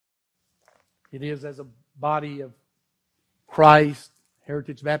It is, as a body of Christ,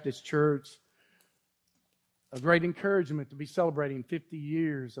 Heritage Baptist Church, a great encouragement to be celebrating 50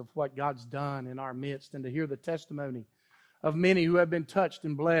 years of what God's done in our midst and to hear the testimony of many who have been touched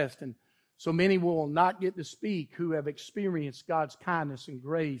and blessed. And so many will not get to speak who have experienced God's kindness and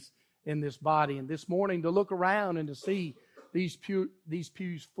grace in this body. And this morning to look around and to see these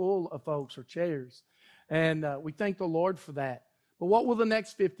pews full of folks or chairs. And we thank the Lord for that. But what will the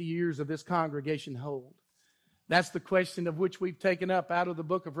next 50 years of this congregation hold? That's the question of which we've taken up out of the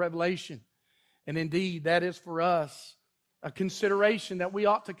book of Revelation. And indeed, that is for us a consideration that we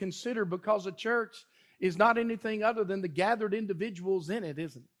ought to consider, because a church is not anything other than the gathered individuals in it,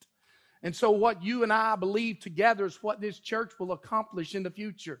 isn't it? And so what you and I believe together is what this church will accomplish in the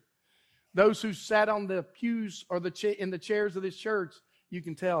future. Those who sat on the pews or in the chairs of this church, you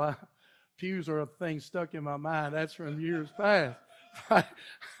can tell pews are a thing stuck in my mind. That's from years past.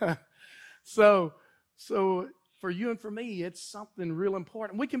 So for you and for me, it's something real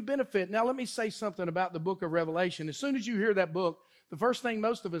important. We can benefit. Now, let me say something about the book of Revelation. As soon as you hear that book, the first thing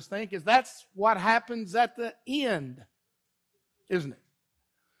most of us think is that's what happens at the end, isn't it?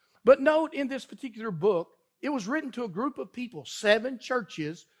 But note, in this particular book, it was written to a group of people, 7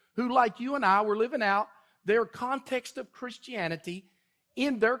 churches, who, like you and I, were living out their context of Christianity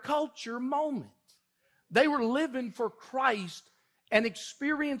in their culture moment. They were living for Christ and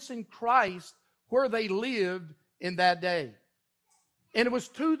experiencing Christ where they lived in that day. And it was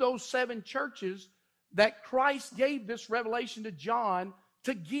to those 7 churches that Christ gave this revelation to John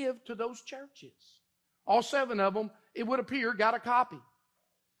to give to those churches. All 7 of them, it would appear, got a copy.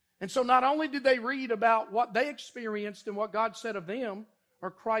 And so not only did they read about what they experienced and what God said of them, or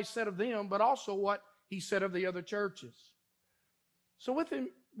Christ said of them, but also what He said of the other churches. So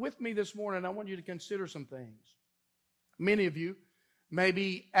with me this morning, I want you to consider some things. Many of you,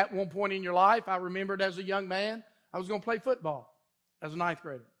 maybe at one point in your life, I remembered as a young man, I was going to play football as a 9th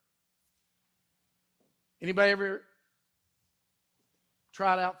grader. Anybody ever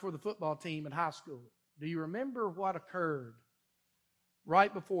tried out for the football team in high school? Do you remember what occurred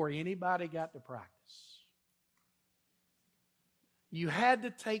right before anybody got to practice? You had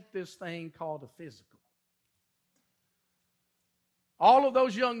to take this thing called a physical. All of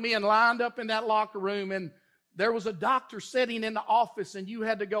those young men lined up in that locker room, and there was a doctor sitting in the office, and you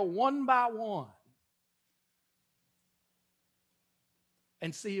had to go one by one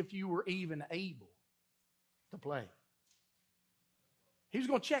and see if you were even able to play. He was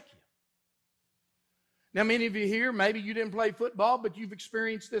going to check you. Now, many of you here, maybe you didn't play football, but you've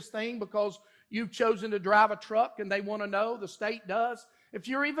experienced this thing because you've chosen to drive a truck, and they want to know, the state does, if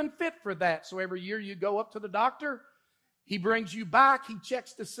you're even fit for that. So every year you go up to the doctor, he brings you back, he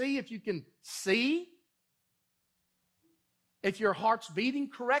checks to see if you can see, if your heart's beating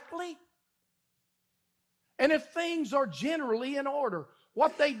correctly, and if things are generally in order.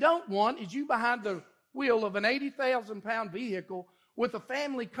 What they don't want is you behind the wheel of an 80,000-pound vehicle with a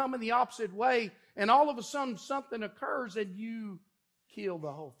family coming the opposite way, and all of a sudden something occurs and you kill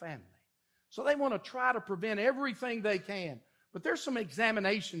the whole family. So they want to try to prevent everything they can. But there's some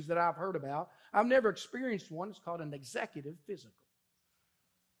examinations that I've heard about. I've never experienced one. It's called an executive physical.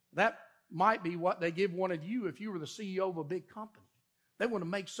 That might be what they give one of you if you were the CEO of a big company. They want to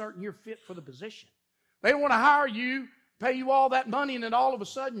make certain you're fit for the position. They don't want to hire you, pay you all that money, and then all of a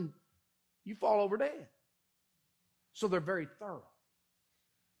sudden you fall over dead. So they're very thorough.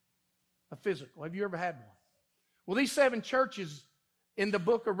 A physical. Have you ever had one? Well, these 7 churches in the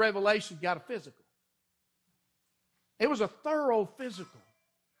book of Revelation got a physical. It was a thorough physical.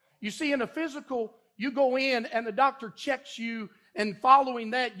 You see, in a physical, you go in and the doctor checks you, and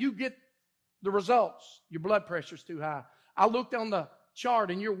following that, you get the results. Your blood pressure's too high. I looked on the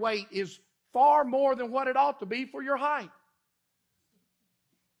chart, and your weight is far more than what it ought to be for your height.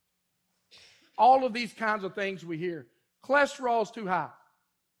 All of these kinds of things we hear. Cholesterol's too high.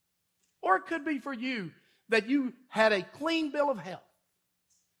 Or it could be for you that you had a clean bill of health.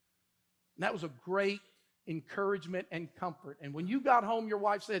 And that was a great encouragement and comfort. And when you got home, your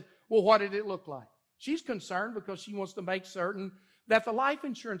wife said, well, what did it look like? She's concerned because she wants to make certain that the life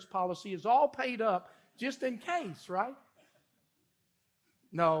insurance policy is all paid up just in case, right?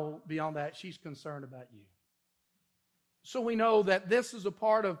 No, beyond that, she's concerned about you. So we know that this is a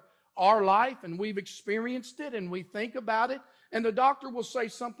part of our life, and we've experienced it, and we think about it. And the doctor will say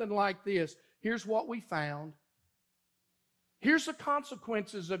something like this: here's what we found. Here's the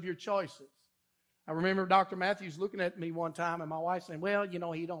consequences of your choices. I remember Dr. Matthews looking at me one time, and my wife saying, well, you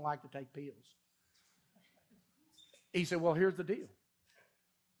know, he don't like to take pills. He said, well, here's the deal.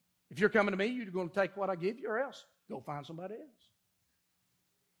 If you're coming to me, you're going to take what I give you, or else go find somebody else.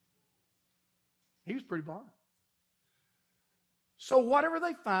 He was pretty blind. So whatever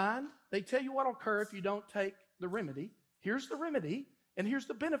they find, they tell you what will occur if you don't take the remedy. Here's the remedy, and here's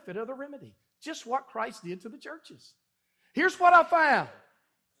the benefit of the remedy. Just what Christ did to the churches. Here's what I found.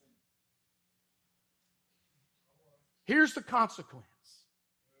 Here's the consequence.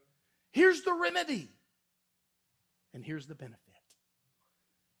 Here's the remedy. And here's the benefit.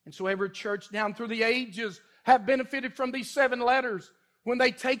 And so every church down through the ages have benefited from these 7 letters when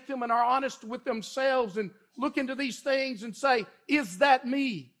they take them and are honest with themselves and look into these things and say, is that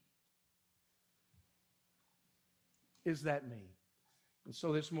me? Is that me? And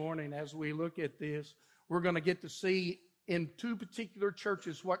so this morning, as we look at this, we're going to get to see in 2 particular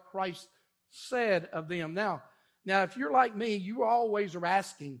churches what Christ said of them. Now, if you're like me, you always are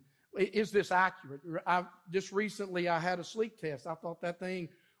asking, is this accurate? Just recently, I had a sleep test. I thought that thing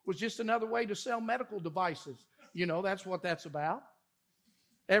was just another way to sell medical devices. You know, that's what that's about.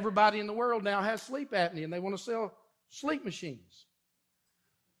 Everybody in the world now has sleep apnea, and they want to sell sleep machines.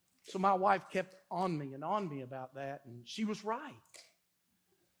 So my wife kept on me about that, and she was right.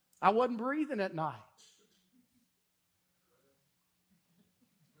 I wasn't breathing at night.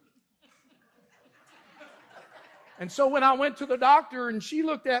 And so when I went to the doctor, and she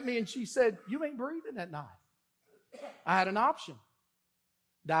looked at me and she said, you ain't breathing at night. I had an option.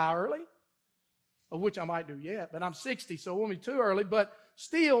 Die early, of which I might do yet, but I'm 60, so it won't be too early. But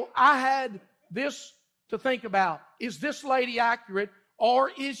still, I had this to think about. Is this lady accurate,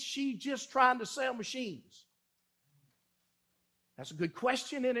 or is she just trying to sell machines? That's a good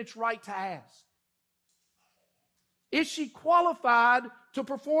question, and it's right to ask. Is she qualified to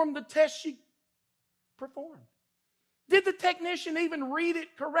perform the test she performed? Did the technician even read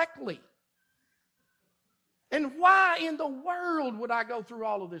it correctly? And why in the world would I go through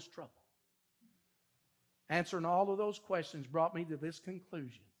all of this trouble? Answering all of those questions brought me to this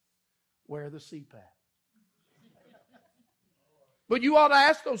conclusion. Wear the CPAP. But you ought to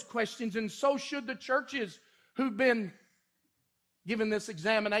ask those questions, and so should the churches who've been given this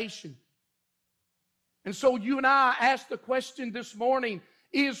examination. And so you and I ask the question this morning,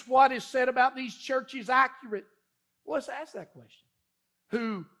 is what is said about these churches accurate? Well, let's ask that question.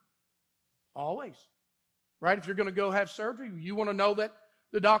 Who? Always. Right? If you're going to go have surgery, you want to know that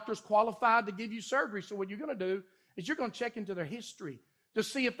the doctor's qualified to give you surgery. So what you're going to do is you're going to check into their history to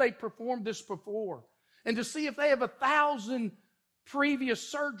see if they performed this before and to see if they have 1,000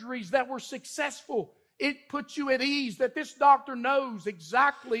 previous surgeries that were successful. It puts you at ease that this doctor knows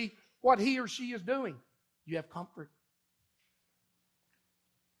exactly what he or she is doing. You have comfort.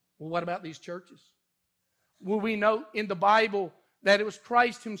 Well, what about these churches? Well, we note in the Bible that it was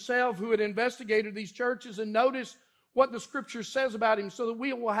Christ himself who had investigated these churches, and notice what the Scripture says about him so that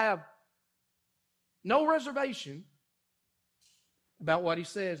we will have no reservation about what he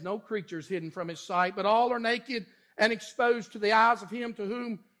says. No creature is hidden from his sight, but all are naked and exposed to the eyes of him to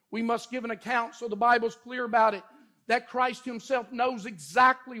whom we must give an account. So the Bible's clear about it, that Christ himself knows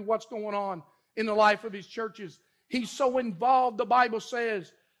exactly what's going on in the life of his churches. He's so involved, the Bible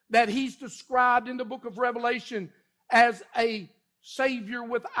says, that he's described in the book of Revelation as a Savior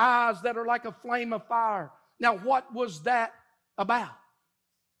with eyes that are like a flame of fire. Now, what was that about?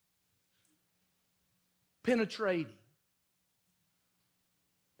 Penetrating.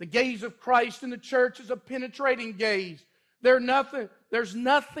 The gaze of Christ in the church is a penetrating gaze. There's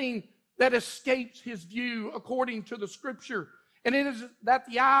nothing that escapes his view according to the Scripture. And it is that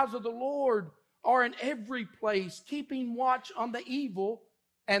the eyes of the Lord are in every place, keeping watch on the evil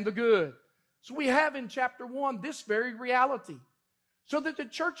and the good. So we have in chapter 1 this very reality, so that the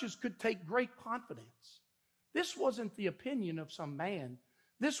churches could take great confidence. This wasn't the opinion of some man.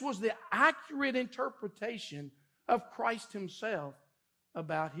 This was the accurate interpretation of Christ himself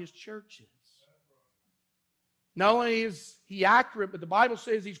about his churches. Not only is he accurate, but the Bible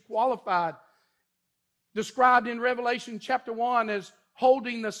says he's qualified. Described in Revelation chapter 1 as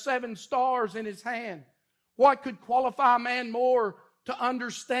holding the 7 stars in his hand. What could qualify a man more to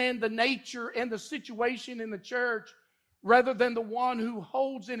understand the nature and the situation in the church rather than the one who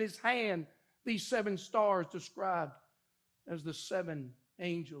holds in his hand these 7 stars described as the 7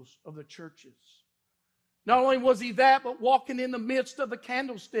 angels of the churches? Not only was he that, but walking in the midst of the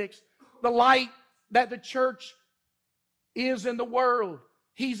candlesticks, the light that the church is in the world.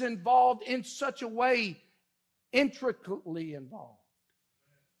 He's involved in such a way, intricately involved.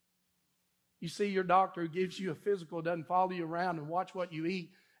 You see, your doctor who gives you a physical doesn't follow you around and watch what you eat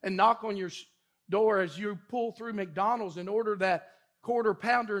and knock on your door as you pull through McDonald's and order that quarter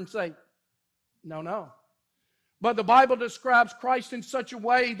pounder and say, no. But the Bible describes Christ in such a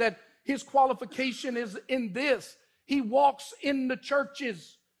way that his qualification is in this. He walks in the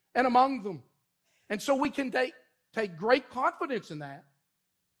churches and among them. And so we can take great confidence in that,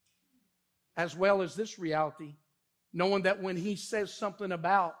 as well as this reality, knowing that when He says something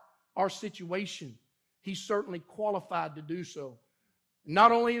about our situation, He's certainly qualified to do so.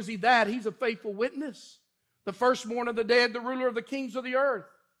 Not only is He that, He's a faithful witness, the firstborn of the dead, the ruler of the kings of the earth.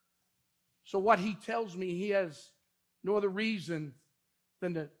 So what He tells me, He has no other reason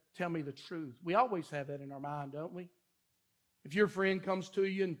than to tell me the truth. We always have that in our mind, don't we? If your friend comes to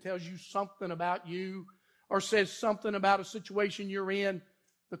you and tells you something about you or says something about a situation you're in,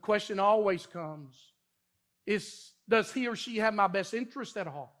 the question always comes, does he or she have my best interest at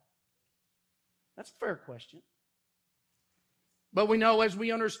heart? That's a fair question. But we know, as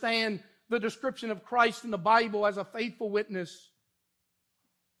we understand the description of Christ in the Bible as a faithful witness,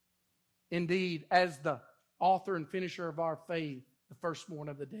 indeed, as the author and finisher of our faith, the firstborn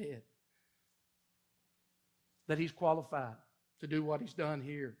of the dead, that He's qualified to do what He's done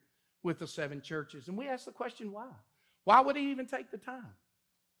here with the 7 churches. And we ask the question, why? Why would He even take the time?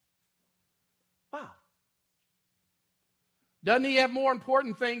 Why? Doesn't He have more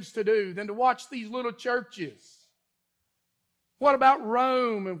important things to do than to watch these little churches? What about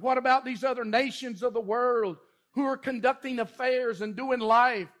Rome, and what about these other nations of the world who are conducting affairs and doing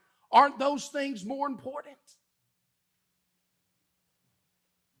life? Aren't those things more important?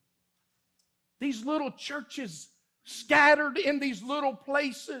 These little churches scattered in these little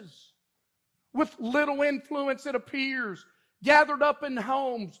places with little influence, it appears, gathered up in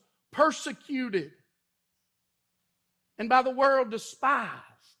homes, persecuted, and by the world despised.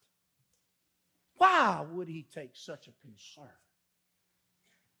 Why would He take such a concern?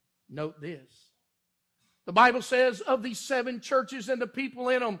 Note this. The Bible says of these 7 churches and the people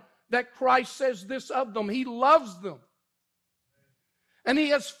in them, that Christ says this of them: He loves them. And He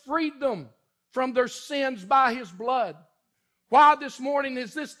has freed them from their sins by His blood. Why this morning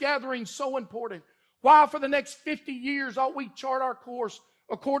is this gathering so important? Why for the next 50 years ought we chart our course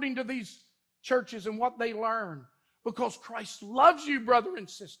according to these churches and what they learn? Because Christ loves you, brother and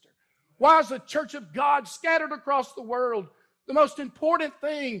sister. Why is the church of God scattered across the world the most important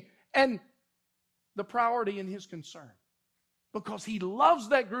thing and the priority in His concern? Because He loves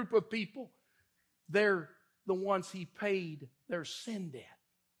that group of people. They're the ones He paid their sin debt,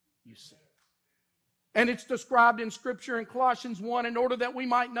 you see. And it's described in Scripture in Colossians 1 in order that we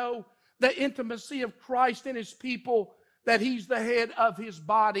might know the intimacy of Christ and His people, that He's the head of His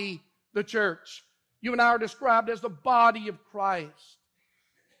body, the church. You and I are described as the body of Christ.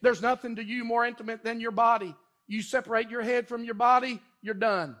 There's nothing to you more intimate than your body. You separate your head from your body, you're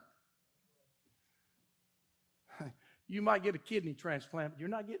done. You might get a kidney transplant, but you're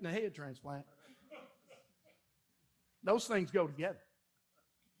not getting a head transplant. Those things go together.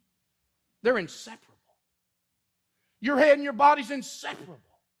 They're inseparable. Your head and your body's inseparable.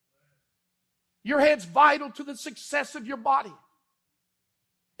 Your head's vital to the success of your body.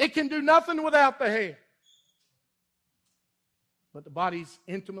 It can do nothing without the head. But the body's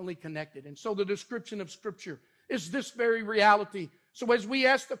intimately connected. And so the description of Scripture is this very reality. So as we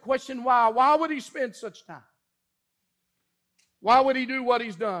ask the question, why would He spend such time? Why would He do what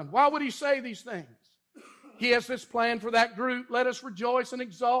He's done? Why would He say these things? He has this plan for that group. Let us rejoice and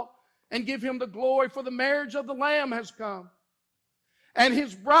exalt and give Him the glory, for the marriage of the Lamb has come, and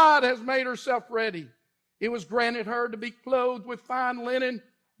His bride has made herself ready. It was granted her to be clothed with fine linen,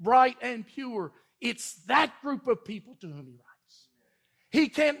 bright and pure. It's that group of people to whom He writes. He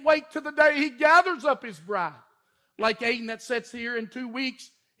can't wait till the day He gathers up His bride. Like Aiden that sits here in 2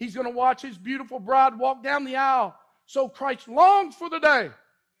 weeks, he's going to watch his beautiful bride walk down the aisle. So Christ longs for the day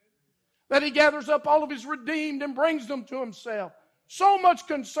that He gathers up all of His redeemed and brings them to Himself. So much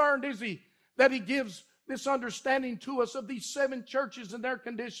concerned is He that He gives this understanding to us of these 7 churches and their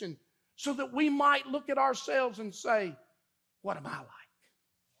condition, so that we might look at ourselves and say, what am I like?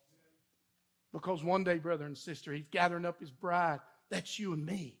 Because one day, brother and sister, He's gathering up His bride. That's you and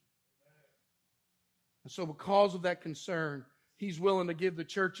me. And so because of that concern, He's willing to give the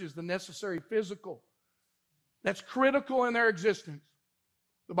churches the necessary physical that's critical in their existence.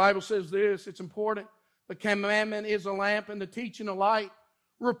 The Bible says this, it's important. The commandment is a lamp and the teaching a light.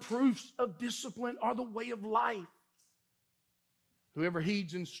 Reproofs of discipline are the way of life. Whoever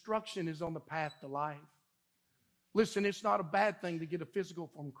heeds instruction is on the path to life. Listen, it's not a bad thing to get a physical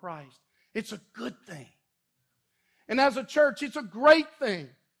from Christ. It's a good thing. And as a church, it's a great thing.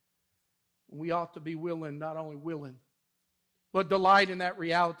 We ought to be willing, not only willing, but delight in that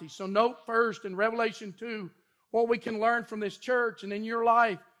reality. So note first in Revelation 2, what we can learn from this church. And in your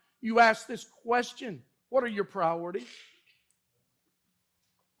life, you ask this question: what are your priorities?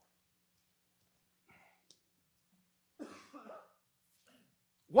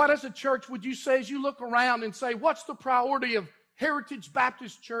 What as a church would you say as you look around and say, what's the priority of Heritage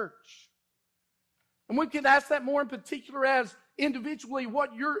Baptist Church? And we can ask that more in particular as individually,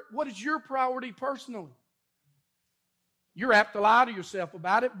 what is your priority personally? You're apt to lie to yourself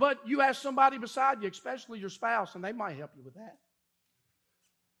about it, but you ask somebody beside you, especially your spouse, and they might help you with that.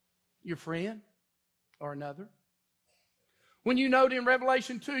 Your friend or another. When you note in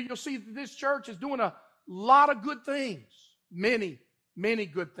Revelation 2, you'll see that this church is doing a lot of good things. Many, many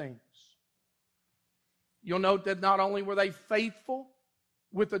good things. You'll note that not only were they faithful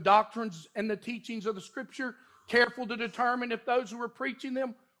with the doctrines and the teachings of the Scripture, careful to determine if those who were preaching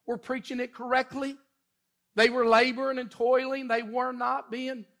them were preaching it correctly. They were laboring and toiling. They were not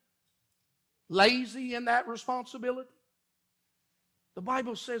being lazy in that responsibility. The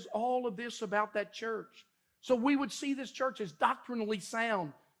Bible says all of this about that church. So we would see this church as doctrinally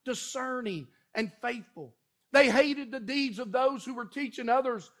sound, discerning, and faithful. They hated the deeds of those who were teaching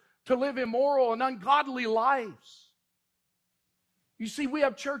others to live immoral and ungodly lives. You see, we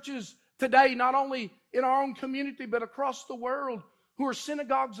have churches today, not only in our own community, but across the world, who are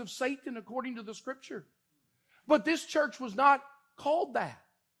synagogues of Satan according to the Scripture. But this church was not called that.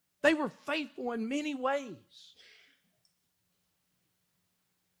 They were faithful in many ways.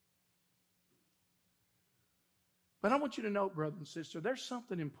 But I want you to know, brother and sister, there's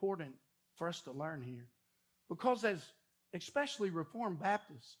something important for us to learn here. Because as especially Reformed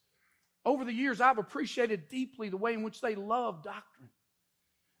Baptists, over the years I've appreciated deeply the way in which they love doctrine.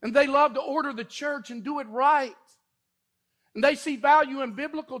 And they love to order the church and do it right. And they see value in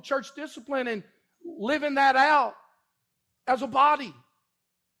biblical church discipline and living that out as a body.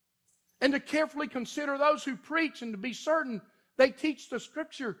 And to carefully consider those who preach and to be certain they teach the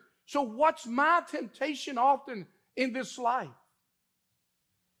Scripture. So what's my temptation often in this life?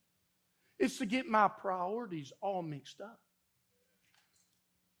 It's to get my priorities all mixed up.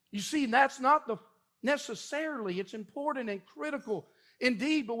 You see, that's not necessarily, it's important and critical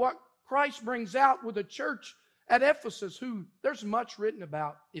indeed, but what Christ brings out with the church at Ephesus, who there's much written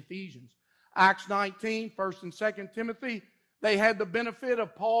about Ephesians. Acts 19, 1st and 2nd Timothy, they had the benefit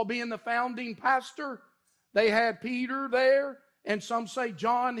of Paul being the founding pastor. They had Peter there, and some say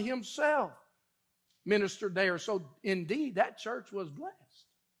John himself ministered there. So indeed, that church was blessed.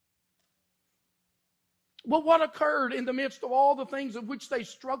 Well, what occurred in the midst of all the things of which they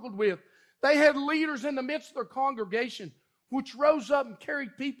struggled with? They had leaders in the midst of their congregation which rose up and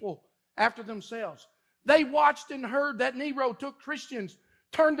carried people after themselves. They watched and heard that Nero took Christians,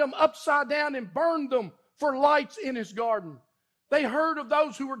 turned them upside down, and burned them for lights in his garden. They heard of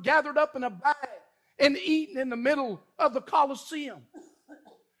those who were gathered up in a bag and eaten in the middle of the Colosseum.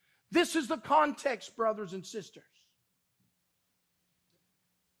 This is the context, brothers and sisters.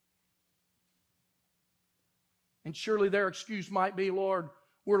 And surely their excuse might be, Lord,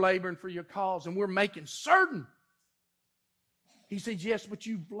 we're laboring for your cause and we're making certain. He says, yes, but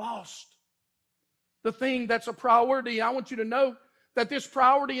you've lost the thing that's a priority. I want you to know that this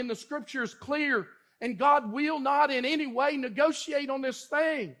priority in the Scripture is clear, and God will not in any way negotiate on this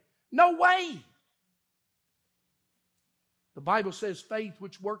thing. No way. The Bible says faith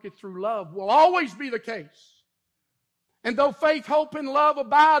which worketh through love will always be the case. And though faith, hope, and love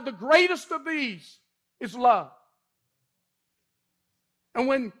abide, the greatest of these is love. And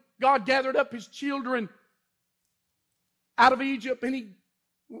when God gathered up His children out of Egypt and He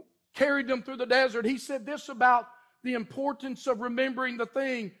carried them through the desert, He said this about the importance of remembering the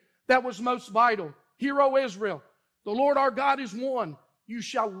thing that was most vital. Hear, O Israel, the Lord our God is one. You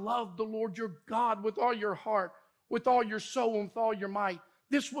shall love the Lord your God with all your heart, with all your soul, and with all your might.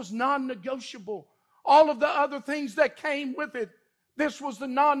 This was non-negotiable. All of the other things that came with it, this was the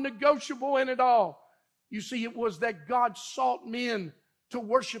non-negotiable in it all. You see, it was that God sought men to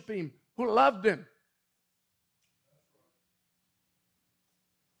worship Him, who loved Him.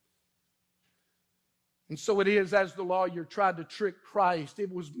 And so it is, as the lawyer tried to trick Christ,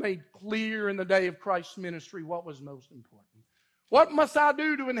 it was made clear in the day of Christ's ministry what was most important. What must I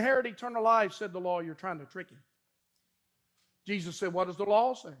do to inherit eternal life, said the lawyer, trying to trick Him. Jesus said, what does the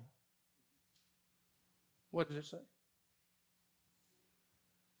law say? What does it say?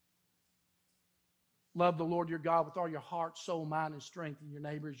 Love the Lord your God with all your heart, soul, mind, and strength, and your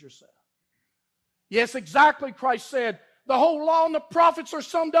neighbor as yourself. Yes, exactly, Christ said. The whole law and the prophets are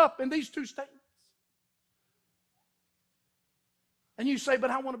summed up in these two statements. And you say, but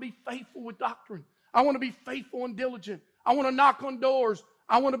I want to be faithful with doctrine. I want to be faithful and diligent. I want to knock on doors.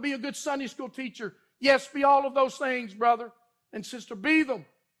 I want to be a good Sunday school teacher. Yes, be all of those things, brother and sister. Be them.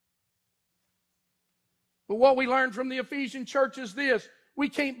 But what we learned from the Ephesian church is this. We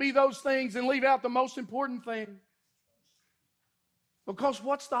can't be those things and leave out the most important thing. Because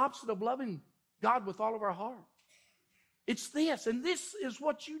what's the opposite of loving God with all of our heart? It's this, and this is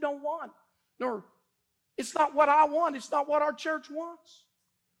what you don't want. Nor, it's not what I want. It's not what our church wants.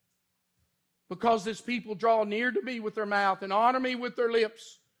 Because this people draw near to me with their mouth and honor me with their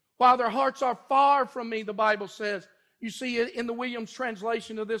lips, while their hearts are far from me, the Bible says. You see, in the Williams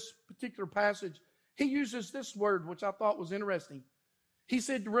translation of this particular passage, he uses this word, which I thought was interesting. He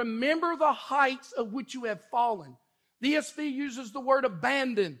said, remember the heights of which you have fallen. The ESV uses the word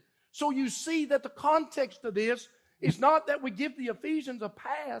abandon. So you see that the context of this is not that we give the Ephesians a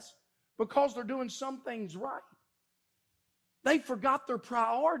pass because they're doing some things right. They forgot their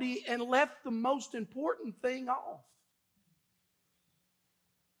priority and left the most important thing off.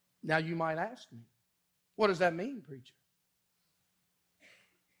 Now you might ask me, what does that mean, preacher?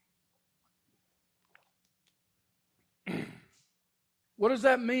 What does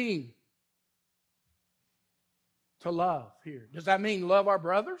that mean to love here? Does that mean love our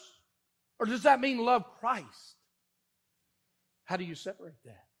brothers? Or does that mean love Christ? How do you separate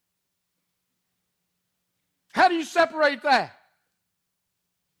that? How do you separate that?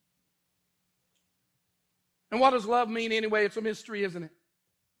 And what does love mean anyway? It's a mystery, isn't it?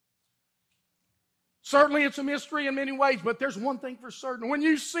 Certainly it's a mystery in many ways, but there's one thing for certain. When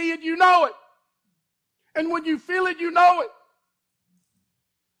you see it, you know it. And when you feel it, you know it.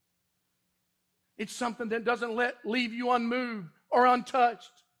 It's something that doesn't leave you unmoved or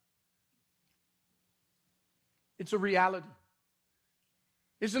untouched. It's a reality.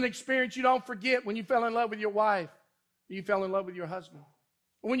 It's an experience you don't forget when you fell in love with your wife, or you fell in love with your husband.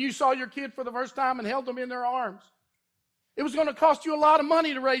 When you saw your kid for the first time and held them in their arms. It was going to cost you a lot of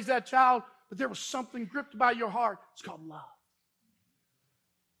money to raise that child, but there was something gripped by your heart. It's called love.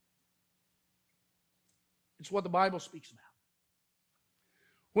 It's what the Bible speaks about.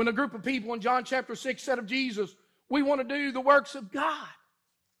 When a group of people in John chapter 6 said of Jesus, we want to do the works of God.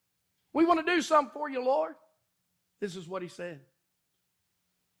 We want to do something for you, Lord. This is what he said.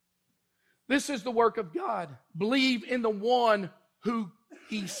 This is the work of God. Believe in the one who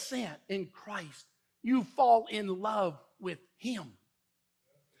he sent in Christ. You fall in love with him.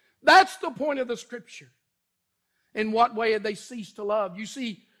 That's the point of the scripture. In what way had they ceased to love? You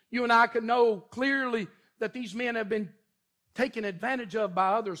see, you and I can know clearly that these men have been taken advantage of by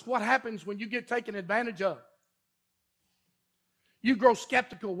others. What happens when you get taken advantage of? You grow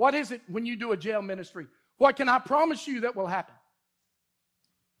skeptical. What is it when you do a jail ministry? What can I promise you that will happen?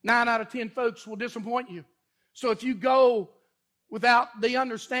 9 out of 10 folks will disappoint you. So if you go without the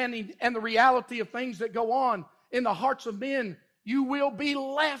understanding and the reality of things that go on in the hearts of men, you will be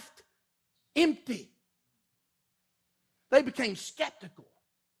left empty. They became skeptical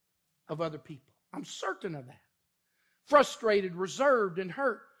of other people. I'm certain of that. Frustrated, reserved, and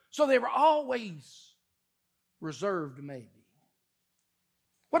hurt. So they were always reserved, maybe.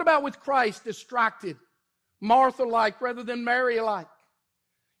 What about with Christ, distracted, Martha-like rather than Mary-like?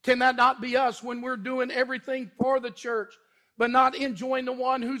 Can that not be us when we're doing everything for the church, but not enjoying the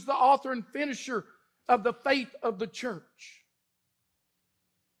one who's the author and finisher of the faith of the church?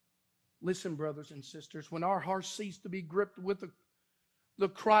 Listen, brothers and sisters, when our hearts cease to be gripped with the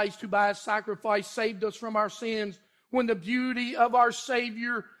Christ who by his sacrifice saved us from our sins, when the beauty of our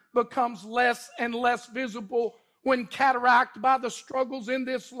Savior becomes less and less visible, when cataracted by the struggles in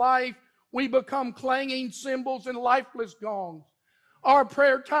this life, we become clanging cymbals and lifeless gongs. Our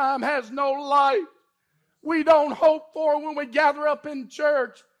prayer time has no life. We don't hope for when we gather up in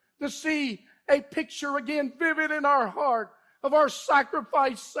church to see a picture again vivid in our heart of our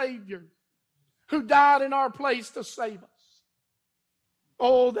sacrificed Savior who died in our place to save us.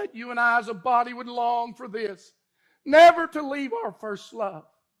 Oh, that you and I as a body would long for this. Never to leave our first love.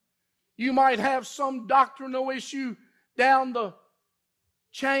 You might have some doctrinal issue down the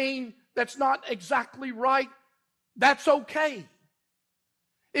chain that's not exactly right. That's okay.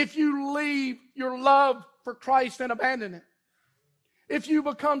 If you leave your love for Christ and abandon it. If you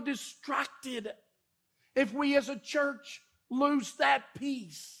become distracted. If we as a church lose that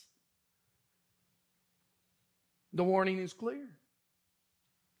peace. The warning is clear.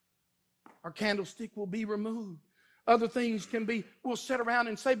 Our candlestick will be removed. Other things can be, we'll sit around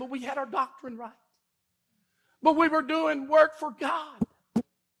and say, but we had our doctrine right. But we were doing work for God.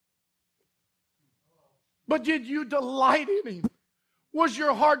 But did you delight in him? Was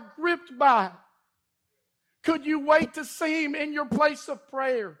your heart gripped by it? Could you wait to see him in your place of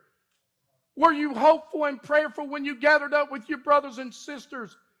prayer? Were you hopeful and prayerful when you gathered up with your brothers and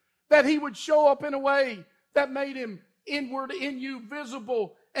sisters that he would show up in a way that made him inward in you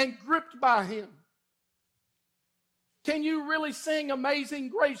visible and gripped by him? Can you really sing Amazing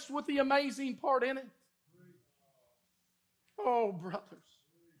Grace with the amazing part in it? Oh, brothers.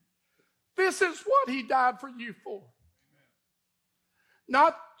 This is what He died for you for.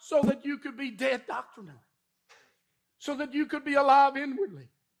 Not so that you could be dead doctrinally. So that you could be alive inwardly.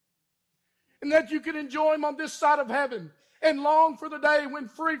 And that you could enjoy Him on this side of heaven. And long for the day when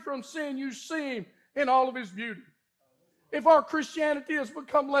free from sin you see Him in all of His beauty. If our Christianity has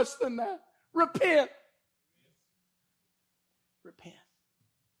become less than that, repent. Repent.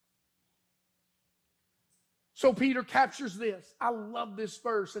 So Peter captures this. I love this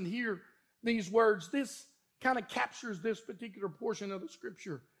verse and hear these words. This kind of captures this particular portion of the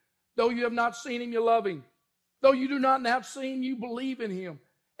Scripture. Though you have not seen Him, you love Him. Though you do not have seen, you believe in Him.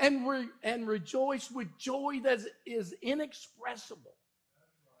 And rejoice with joy that is inexpressible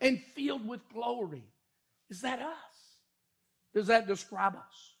and filled with glory. Is that us? Does that describe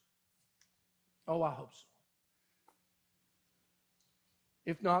us? Oh, I hope so.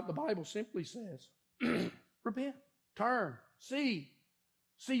 If not, the Bible simply says, repent, turn, see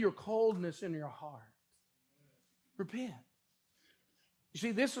your coldness in your heart. Repent. You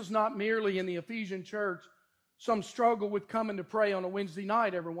see, this is not merely in the Ephesian church some struggle with coming to pray on a Wednesday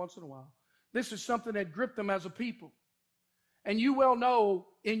night every once in a while. This is something that gripped them as a people. And you well know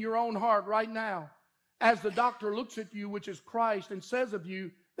in your own heart right now, as the doctor looks at you, which is Christ, and says of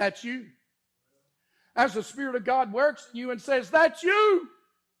you, that's you. As the Spirit of God works in you and says, that's you.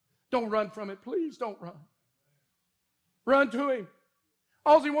 Don't run from it. Please don't run. Run to Him.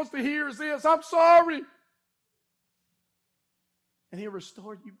 All He wants to hear is this, I'm sorry. And He'll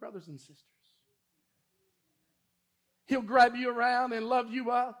restore you, brothers and sisters. He'll grab you around and love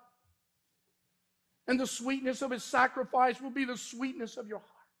you up. And the sweetness of His sacrifice will be the sweetness of your heart.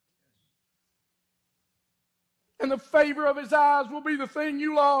 And the favor of His eyes will be the thing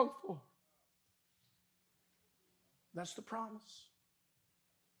you long for. That's the promise.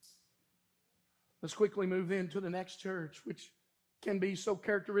 Let's quickly move into the next church, which can be so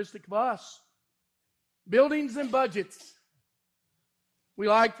characteristic of us. Buildings and budgets. We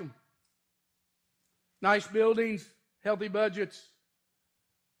like them. Nice buildings, healthy budgets.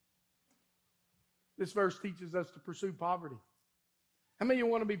 This verse teaches us to pursue poverty. How many of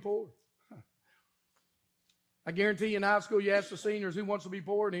you want to be poor? I guarantee you in high school, you ask the seniors who wants to be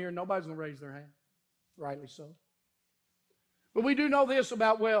poor in here, and nobody's going to raise their hand. Rightly so. But we do know this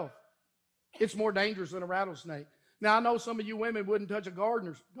about wealth. It's more dangerous than a rattlesnake. Now, I know some of you women wouldn't touch a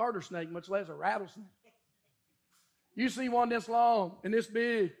garter snake, much less a rattlesnake. You see one this long and this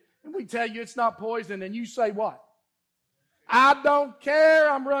big, and we tell you it's not poison, and you say what? I don't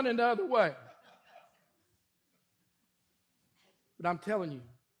care, I'm running the other way. But I'm telling you,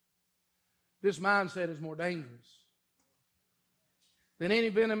 this mindset is more dangerous than any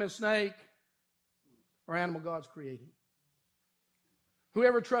venomous snake or animal God's created.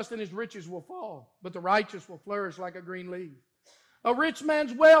 Whoever trusts in his riches will fall, but the righteous will flourish like a green leaf. A rich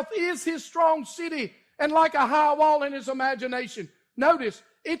man's wealth is his strong city, and like a high wall in his imagination. Notice,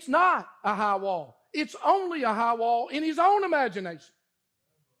 it's not a high wall. It's only a high wall in his own imagination.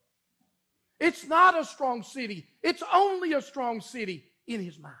 It's not a strong city. It's only a strong city in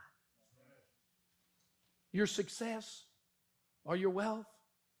his mind. Your success or your wealth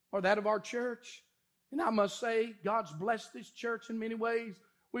or that of our church. And I must say, God's blessed this church in many ways.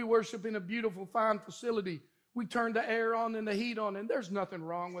 We worship in a beautiful, fine facility. We turn the air on and the heat on, and there's nothing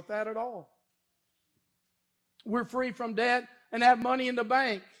wrong with that at all. We're free from debt and have money in the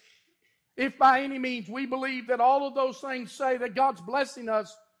bank. If by any means we believe that all of those things say that God's blessing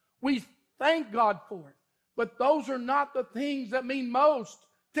us, we thank God for it. But those are not the things that mean most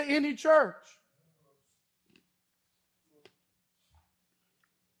to any church.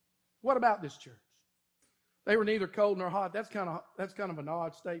 What about this church? They were neither cold nor hot. That's kind of an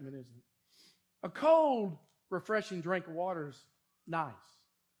odd statement, isn't it? A cold, refreshing drink of water is nice.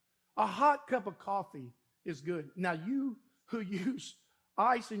 A hot cup of coffee is good. Now, you who use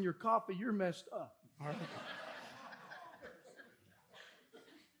ice in your coffee, you're messed up. All right?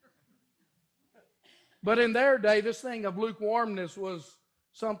 But in their day, this thing of lukewarmness was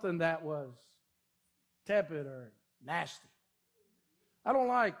something that was tepid or nasty. I don't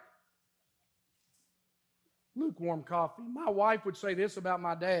like lukewarm coffee. My wife would say this about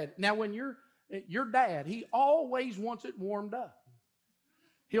my dad. Now, when your dad, he always wants it warmed up.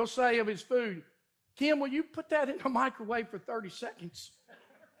 He'll say of his food, Kim, will you put that in the microwave for 30 seconds?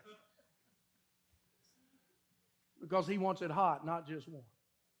 Because he wants it hot, not just warm.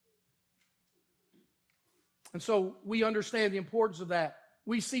 And so we understand the importance of that.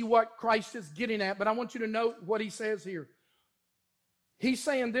 We see what Christ is getting at, but I want you to note what he says here. He's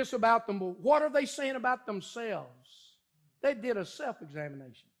saying this about them, but what are they saying about themselves? They did a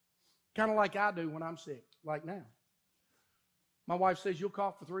self-examination, kind of like I do when I'm sick, like now. My wife says, you'll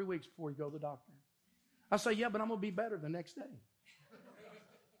cough for 3 weeks before you go to the doctor. I say, yeah, but I'm going to be better the next day.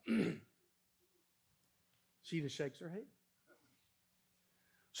 She just shakes her head.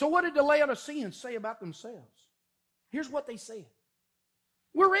 So what did the Laodiceans say about themselves? Here's what they said.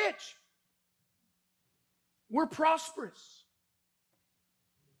 We're rich. We're prosperous.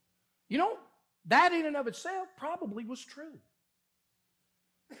 You know, that in and of itself probably was true.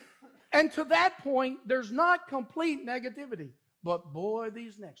 And to that point, there's not complete negativity. But boy,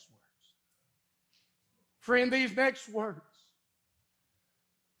 these next words. Friend, these next words.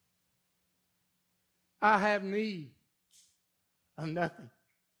 I have need of nothing.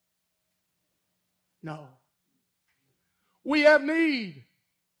 No. We have need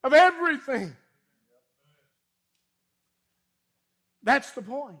of everything. That's the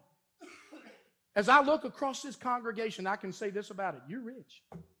point. As I look across this congregation, I can say this about it. You're rich.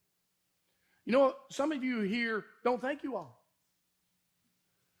 You know, some of you here don't think you are.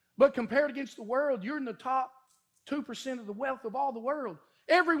 But compared against the world, you're in the top 2% of the wealth of all the world.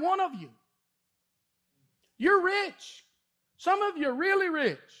 Every one of you. You're rich. Some of you are really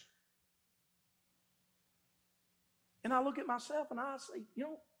rich. And I look at myself and I say, you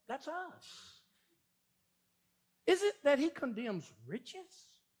know, that's us. Is it that he condemns riches?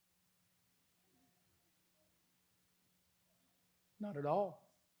 Not at all.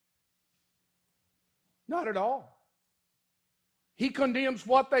 Not at all. He condemns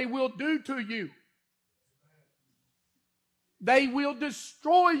what they will do to you. They will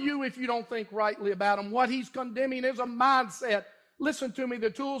destroy you if you don't think rightly about them. What he's condemning is a mindset. Listen to me, the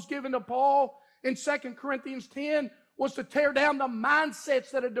tools given to Paul in 2 Corinthians 10 was to tear down the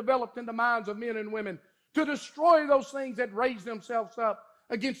mindsets that had developed in the minds of men and women, to destroy those things that raise themselves up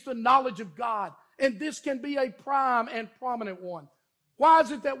against the knowledge of God. And this can be a prime and prominent one. Why is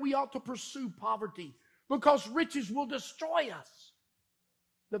it that we ought to pursue poverty? Because riches will destroy us.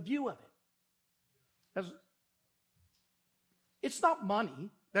 The view of it. It's not money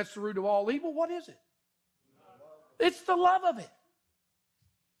that's the root of all evil. What is it? It's the love of it.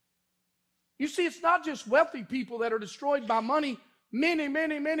 You see, it's not just wealthy people that are destroyed by money. Many,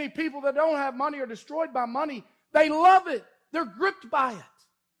 many, many people that don't have money are destroyed by money. They love it. They're gripped by it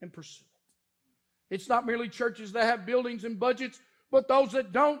and pursue it. It's not merely churches that have buildings and budgets, but those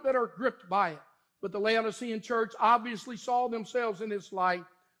that don't, that are gripped by it. But the Laodicean church obviously saw themselves in this light.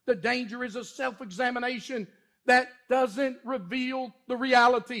 The danger is a self-examination that doesn't reveal the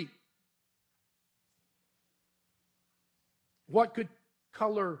reality. What could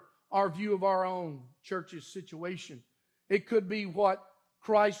color our view of our own church's situation? It could be what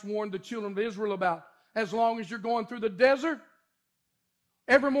Christ warned the children of Israel about. As long as you're going through the desert,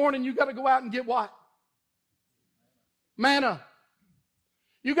 every morning you got to go out and get what? Manna.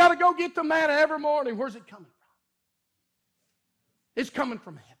 You got to go get the manna every morning. Where's it coming from? It's coming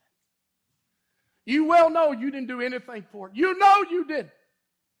from heaven. You well know you didn't do anything for it. You know you didn't.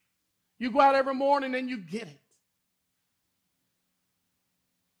 You go out every morning and you get it.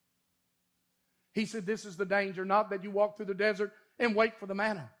 He said this is the danger, not that you walk through the desert and wait for the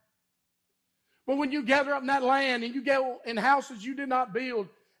manna. But when you gather up in that land and you go in houses you did not build,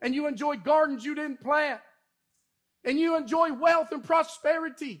 and you enjoy gardens you didn't plant, and you enjoy wealth and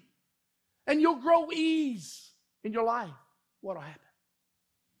prosperity, and you'll grow ease in your life, what will happen?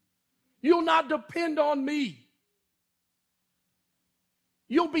 You'll not depend on me.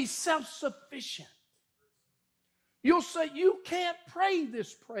 You'll be self-sufficient. You'll say, you can't pray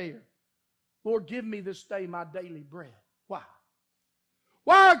this prayer. Lord, give me this day my daily bread. Why?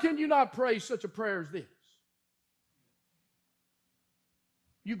 Why can you not pray such a prayer as this?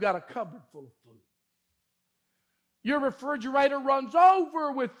 You got a cupboard full of food. Your refrigerator runs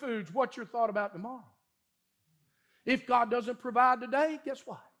over with foods. What's your thought about tomorrow? If God doesn't provide today, guess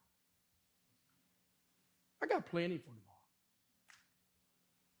what? I got plenty for tomorrow.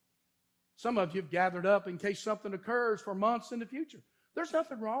 Some of you have gathered up in case something occurs for months in the future. There's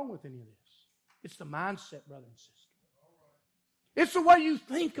nothing wrong with any of this. It's the mindset, brother and sister. It's the way you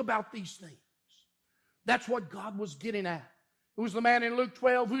think about these things. That's what God was getting at. It was the man in Luke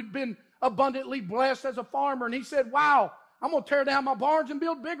 12 who'd been abundantly blessed as a farmer, and he said, wow, I'm going to tear down my barns and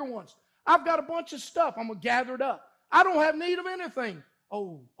build bigger ones. I've got a bunch of stuff. I'm going to gather it up. I don't have need of anything.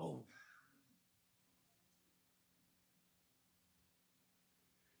 Oh.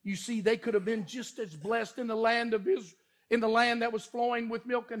 You see, they could have been just as blessed in the land of Israel, in the land that was flowing with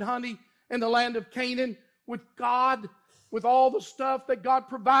milk and honey, in the land of Canaan, with God, with all the stuff that God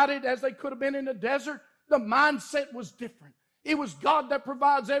provided, as they could have been in the desert. The mindset was different. It was God that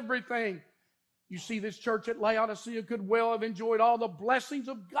provides everything. You see, this church at Laodicea could well have enjoyed all the blessings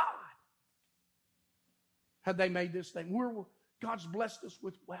of God had they made this thing. God's blessed us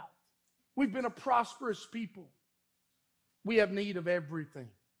with wealth. We've been a prosperous people. We have need of everything.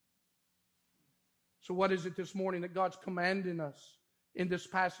 So what is it this morning that God's commanding us in this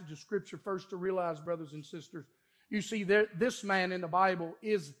passage of Scripture? First, to realize, brothers and sisters, you see, this man in the Bible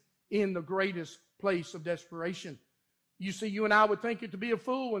is in the greatest place of desperation. You see, you and I would think it to be a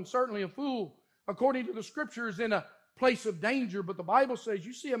fool, and certainly a fool, according to the Scripture, is in a place of danger. But the Bible says,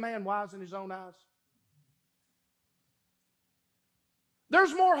 you see a man wise in his own eyes.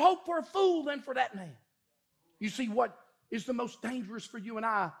 There's more hope for a fool than for that man. You see, what is the most dangerous for you and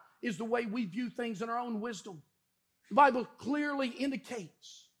I is the way we view things in our own wisdom. The Bible clearly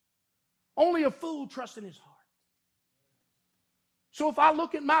indicates only a fool trusts in his heart. So if I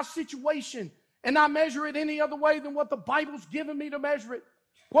look at my situation and I measure it any other way than what the Bible's given me to measure it,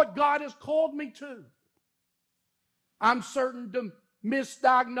 what God has called me to, I'm certain to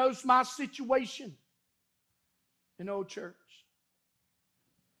misdiagnose my situation. In old church,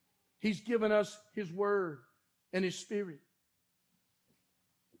 He's given us His Word and His Spirit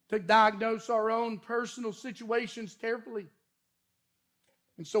to diagnose our own personal situations carefully.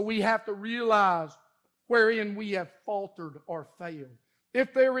 And so we have to realize wherein we have faltered or failed.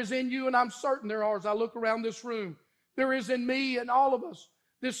 If there is in you, and I'm certain there are as I look around this room, there is in me and all of us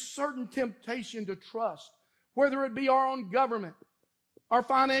this certain temptation to trust, whether it be our own government, our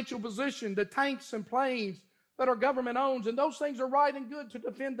financial position, the tanks and planes that our government owns, and those things are right and good to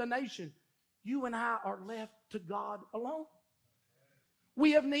defend the nation. You and I are left to God alone.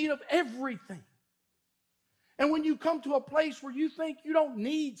 We have need of everything. And when you come to a place where you think you don't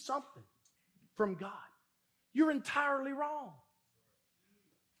need something from God, you're entirely wrong.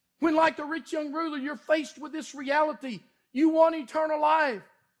 When, like the rich young ruler, you're faced with this reality, you want eternal life.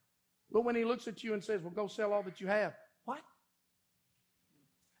 But when He looks at you and says, well, go sell all that you have. What?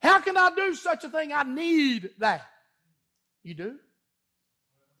 How can I do such a thing? I need that. You do?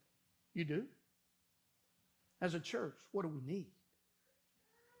 You do? As a church, what do we need?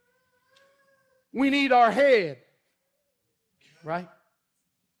 We need our head, right?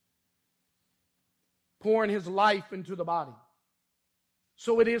 Pouring His life into the body.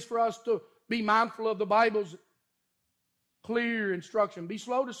 So it is for us to be mindful of the Bible's clear instruction. Be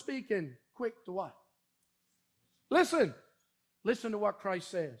slow to speak and quick to what? Listen. Listen to what Christ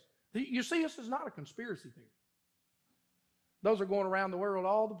says. You see, this is not a conspiracy theory. Those are going around the world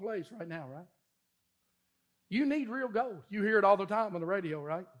all the place right now, right? You need real gold. You hear it all the time on the radio,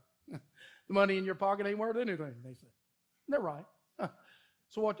 right? The money in your pocket ain't worth anything, they say. They're right.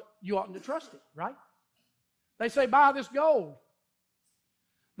 So what? You oughtn't to trust it, right? They say, buy this gold.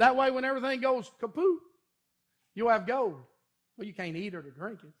 That way when everything goes kaput, you'll have gold. Well, you can't eat it or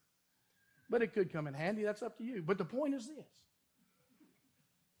drink it. But it could come in handy. That's up to you. But the point is this.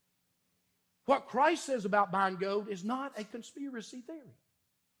 What Christ says about buying gold is not a conspiracy theory.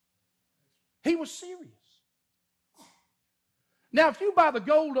 He was serious. Now, if you buy the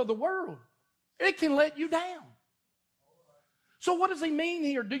gold of the world, it can let you down. So what does He mean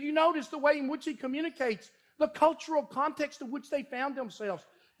here? Do you notice the way in which He communicates the cultural context in which they found themselves?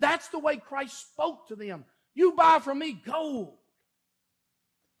 That's the way Christ spoke to them. You buy from me gold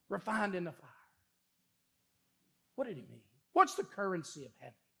refined in the fire. What did He mean? What's the currency of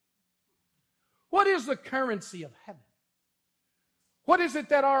heaven? What is the currency of heaven? What is it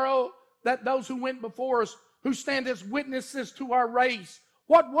that those who went before us, who stand as witnesses to our race,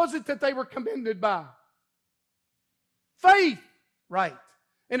 what was it that they were commended by? Faith, right?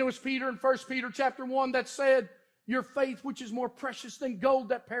 And it was Peter in 1 Peter chapter 1 that said, your faith, which is more precious than gold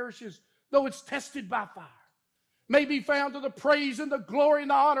that perishes, though it's tested by fire, may be found to the praise and the glory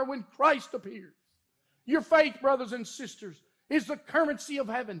and the honor when Christ appears. Your faith, brothers and sisters, is the currency of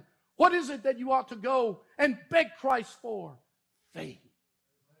heaven. What is it that you ought to go and beg Christ for? Faith.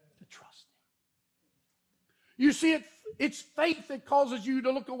 To trust Him. You see, it's faith that causes you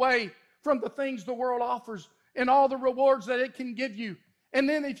to look away from the things the world offers and all the rewards that it can give you. And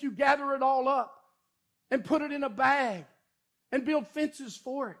then if you gather it all up and put it in a bag and build fences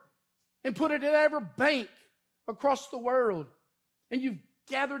for it and put it in every bank across the world and you've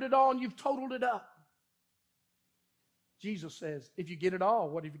gathered it all and you've totaled it up, Jesus says, if you get it all,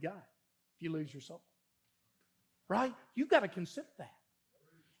 what have you got? If you lose your soul. Right? You've got to consider that.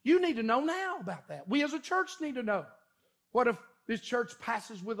 You need to know now about that. We as a church need to know. What if this church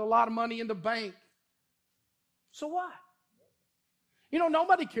passes with a lot of money in the bank? So what? You know,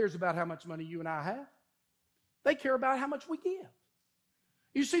 nobody cares about how much money you and I have. They care about how much we give.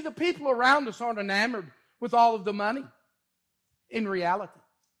 You see, the people around us aren't enamored with all of the money in reality.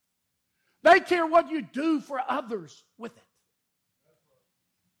 They care what you do for others with it.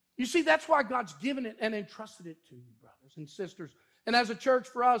 You see, that's why God's given it and entrusted it to you, brothers. brothers and sisters. And as a church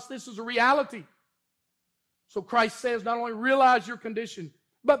for us, this is a reality. So Christ says, not only realize your condition,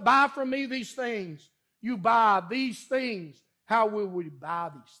 but buy from me these things. You buy these things. How will we buy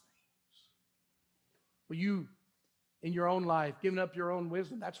these things? Well, you, in your own life, giving up your own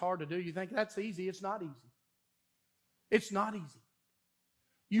wisdom, that's hard to do. You think that's easy. It's not easy. It's not easy.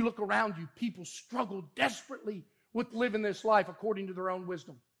 You look around you, people struggle desperately with living this life according to their own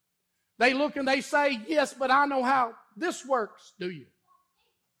wisdom. They look and they say, yes, but I know how this works. Do you?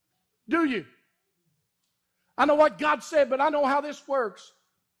 Do you? I know what God said, but I know how this works.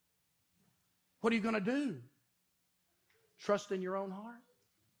 What are you going to do? Trust in your own heart?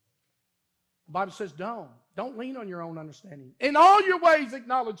 The Bible says don't. Don't lean on your own understanding. In all your ways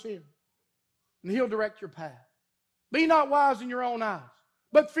acknowledge Him, and He'll direct your path. Be not wise in your own eyes,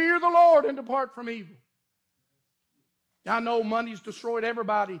 but fear the Lord and depart from evil. I know money's destroyed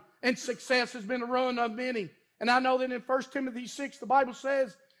everybody, and success has been the ruin of many. And I know that in 1 Timothy 6, the Bible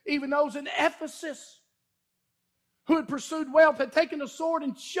says, even those in Ephesus who had pursued wealth had taken a sword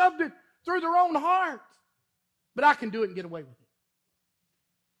and shoved it through their own heart. But I can do it and get away with it.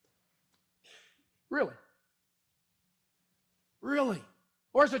 Really? Really?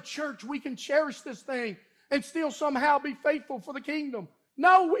 Or as a church, we can cherish this thing and still somehow be faithful for the kingdom.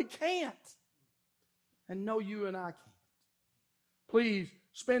 No, we can't. And no, you and I can't. Please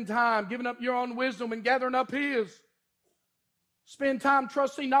spend time giving up your own wisdom and gathering up His. Spend time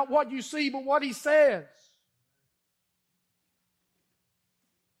trusting not what you see, but what He says.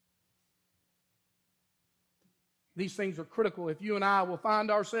 These things are critical if you and I will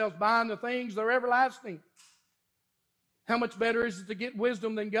find ourselves buying the things that are everlasting. How much better is it to get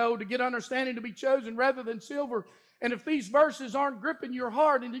wisdom than gold, to get understanding to be chosen rather than silver? And if these verses aren't gripping your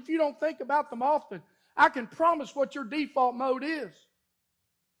heart, and if you don't think about them often, I can promise what your default mode is.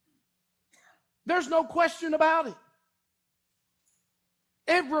 There's no question about it.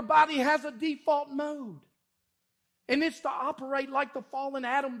 Everybody has a default mode. And it's to operate like the fallen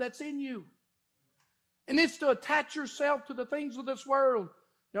Adam that's in you. And it's to attach yourself to the things of this world.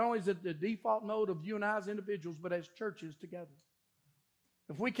 Not only is it the default mode of you and I as individuals, but as churches together.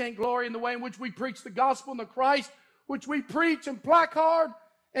 If we can't glory in the way in which we preach the gospel and the Christ, which we preach and placard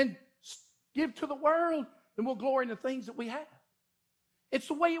and give to the world, then we'll glory in the things that we have. It's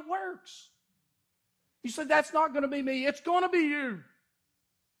the way it works. You said, that's not going to be me. It's going to be you.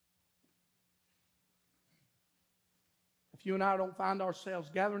 If you and I don't find ourselves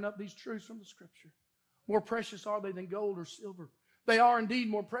gathering up these truths from the Scripture, more precious are they than gold or silver. They are indeed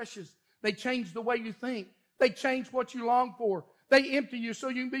more precious. They change the way you think. They change what you long for. They empty you so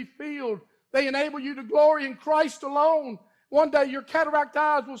you can be filled. They enable you to glory in Christ alone. One day your cataract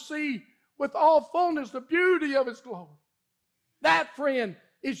eyes will see with all fullness the beauty of His glory. That, friend,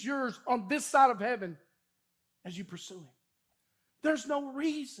 is yours on this side of heaven as you pursue Him. There's no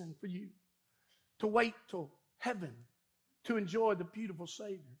reason for you to wait till heaven to enjoy the beautiful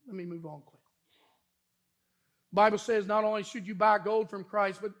Savior. Let me move on quickly. The Bible says not only should you buy gold from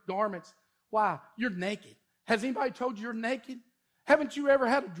Christ, but garments. Why? You're naked. Has anybody told you you're naked? Haven't you ever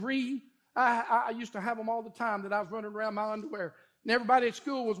had a dream? I used to have them all the time that I was running around my underwear, and everybody at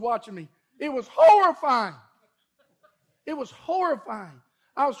school was watching me. It was horrifying. It was horrifying.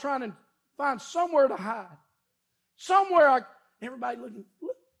 I was trying to find somewhere to hide. Everybody looking.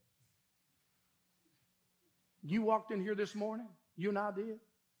 Look. You walked in here this morning, you and I did,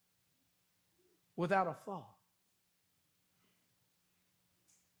 without a thought.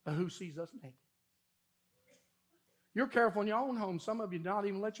 But who sees us naked? You're careful in your own home. Some of you not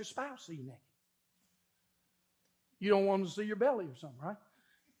even let your spouse see you naked. You don't want them to see your belly or something, right?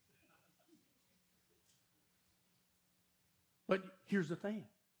 But here's the thing.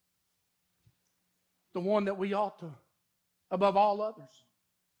 The one that we ought to, above all others,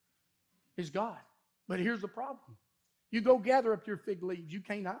 is God. But here's the problem. You go gather up your fig leaves. You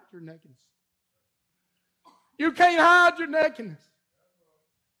can't hide your nakedness. You can't hide your nakedness.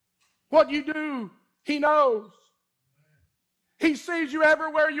 What you do, He knows. He sees you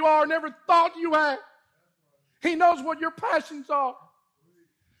everywhere you are, never thought you had. He knows what your passions are.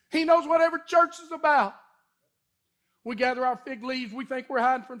 He knows whatever church is about. We gather our fig leaves. We think we're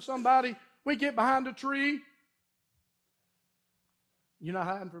hiding from somebody. We get behind a tree. You're not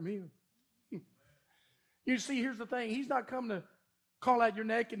hiding from Him. You see, here's the thing. He's not come to call out your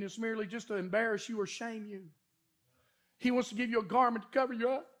nakedness merely just to embarrass you or shame you. He wants to give you a garment to cover you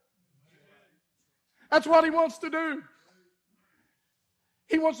up. That's what He wants to do.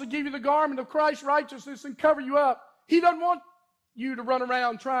 He wants to give you the garment of Christ's righteousness and cover you up. He doesn't want you to run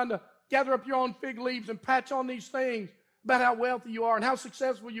around trying to gather up your own fig leaves and patch on these things about how wealthy you are and how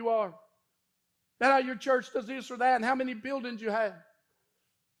successful you are. That how your church does this or that and how many buildings you have.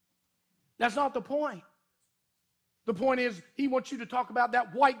 That's not the point. The point is, he wants you to talk about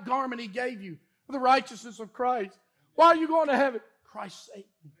that white garment he gave you, the righteousness of Christ. Why are you going to heaven? Christ saved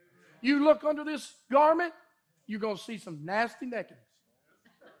me. You look under this garment, you're going to see some nasty nakedness.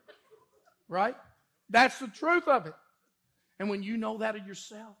 Right? That's the truth of it. And when you know that of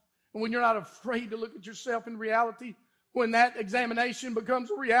yourself, and when you're not afraid to look at yourself in reality, when that examination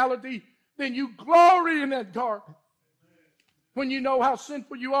becomes a reality, then you glory in that garment. When you know how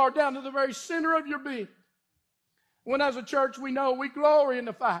sinful you are down to the very center of your being. When as a church we know we glory in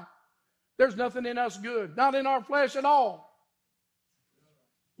the fact there's nothing in us good, not in our flesh at all.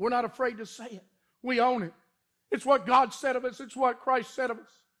 We're not afraid to say it. We own it. It's what God said of us. It's what Christ said of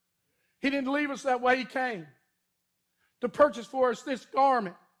us. He didn't leave us that way. He came to purchase for us this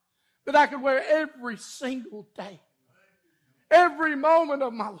garment that I could wear every single day. Every moment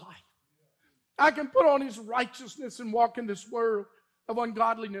of my life. I can put on his righteousness and walk in this world of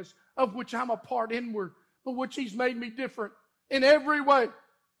ungodliness, of which I'm a part inward, but which he's made me different in every way.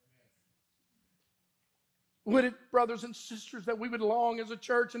 Would it, brothers and sisters, that we would long as a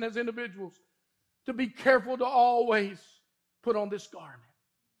church and as individuals to be careful to always put on this garment.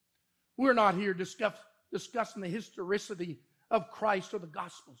 We're not here discussing the historicity of Christ or the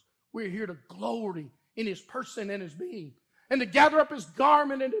Gospels. We're here to glory in his person and his being, and to gather up his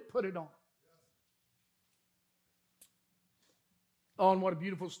garment and to put it on. Oh, and what a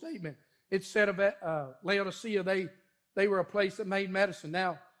beautiful statement. It said of Laodicea, they were a place that made medicine.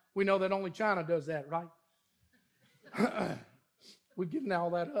 Now, we know that only China does that, right? We've given all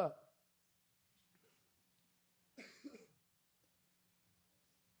that up.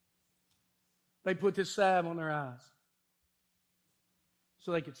 They put this salve on their eyes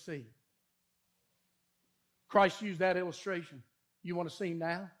so they could see. Christ used that illustration. You want to see him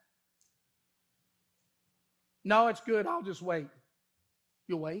now? No, it's good. I'll just wait.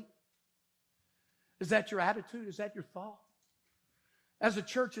 You'll wait? Is that your attitude? Is that your thought? As a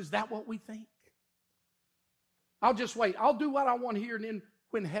church, is that what we think? I'll just wait. I'll do what I want here, and then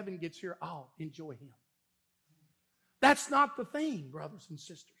when heaven gets here, I'll enjoy him. That's not the thing, brothers and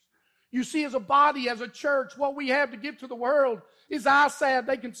sisters. You see, as a body, as a church, what we have to give to the world is eyesight.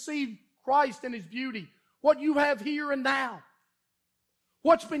 They can see Christ and his beauty. What you have here and now.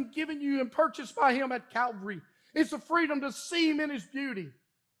 What's been given you and purchased by him at Calvary. It's the freedom to see him in his beauty.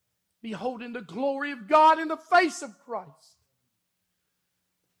 Beholding the glory of God in the face of Christ.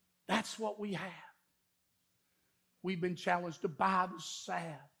 That's what we have. We've been challenged to buy the salve.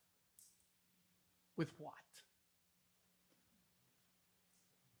 With what?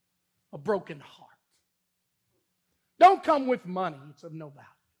 A broken heart. Don't come with money. It's of no value.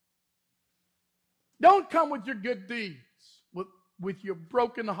 Don't come with your good deeds. With your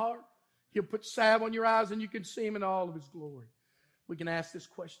broken heart, he'll put salve on your eyes and you can see him in all of his glory. We can ask this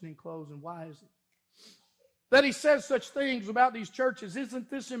question in closing. Why is it that he says such things about these churches?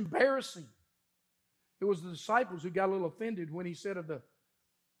 Isn't this embarrassing? It was the disciples who got a little offended when he said of the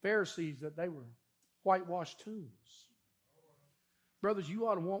Pharisees that they were whitewashed tombs. Brothers, you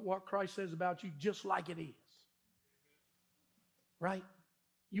ought to want what Christ says about you just like it is. Right?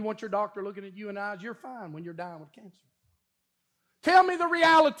 You want your doctor looking at you in the eyes, you're fine when you're dying with cancer. Tell me the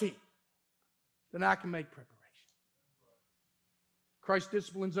reality, then I can make preparation. Christ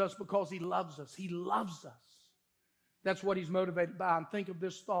disciplines us because he loves us. He loves us. That's what he's motivated by. And think of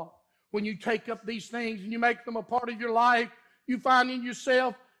this thought. When you take up these things and you make them a part of your life, you find in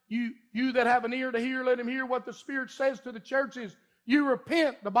yourself, you that have an ear to hear, let him hear what the Spirit says to the churches. You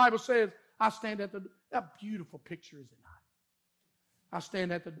repent. The Bible says, I stand at the door. That beautiful picture, is it not? I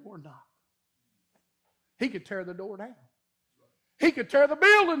stand at the door and knock. He could tear the door down. He could tear the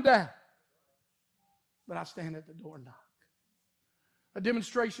building down. But I stand at the door and knock. A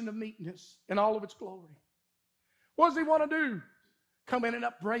demonstration of meekness in all of its glory. What does he want to do? Come in and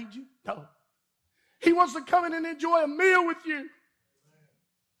upbraid you? No. He wants to come in and enjoy a meal with you.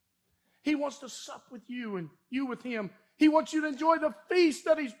 He wants to sup with you and you with him. He wants you to enjoy the feast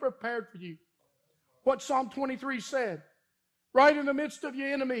that he's prepared for you. What Psalm 23 said. Right in the midst of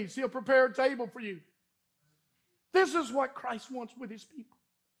your enemies, he'll prepare a table for you. This is what Christ wants with his people.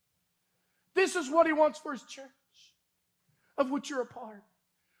 This is what he wants for his church, of which you're a part.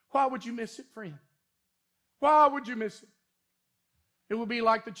 Why would you miss it, friend? Why would you miss it? It would be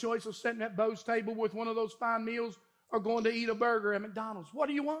like the choice of sitting at Bo's table with one of those fine meals or going to eat a burger at McDonald's. What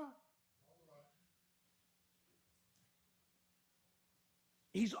do you want?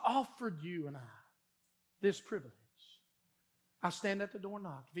 He's offered you and I this privilege. I stand at the door and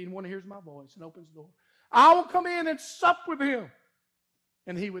knock. If anyone hears my voice and opens the door, I will come in and sup with him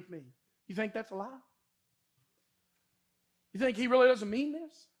and he with me. You think that's a lie? You think he really doesn't mean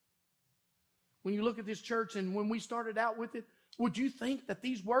this? When you look at this church and when we started out with it, would you think that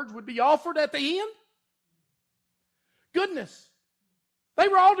these words would be offered at the end? Goodness. They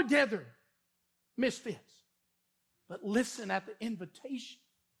were all together. Misfits. But listen at the invitation.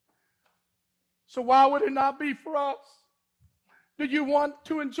 So why would it not be for us? Do you want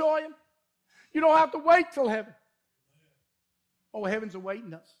to enjoy Him? You don't have to wait till heaven. Oh, heaven's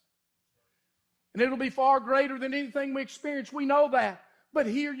awaiting us. And it'll be far greater than anything we experience. We know that. But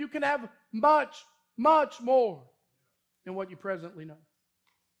here you can have much, much more than what you presently know.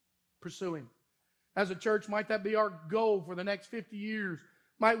 Pursue Him. As a church, might that be our goal for the next 50 years?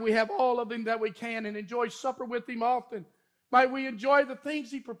 Might we have all of Him that we can and enjoy supper with Him often? Might we enjoy the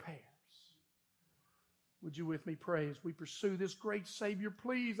things He prepares? Would you with me pray as we pursue this great Savior?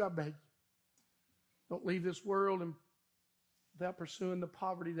 Please, I beg you, don't leave this world without pursuing the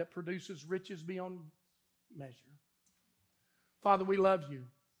poverty that produces riches beyond measure. Father, we love You.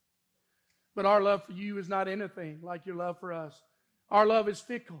 But our love for You is not anything like Your love for us. Our love is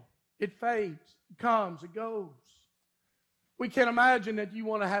fickle. It fades. It comes. It goes. We can't imagine that You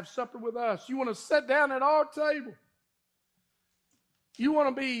want to have supper with us. You want to sit down at our table. You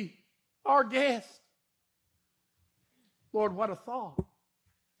want to be our guest. Lord, what a thought.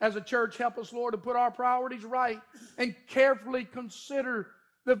 As a church, help us, Lord, to put our priorities right and carefully consider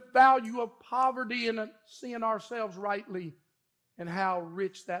the value of poverty and seeing ourselves rightly and how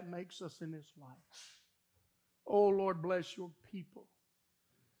rich that makes us in this life. Oh, Lord, bless Your people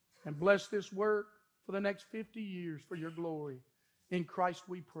and bless this work for the next 50 years for Your glory. In Christ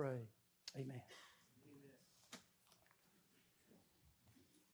we pray. Amen.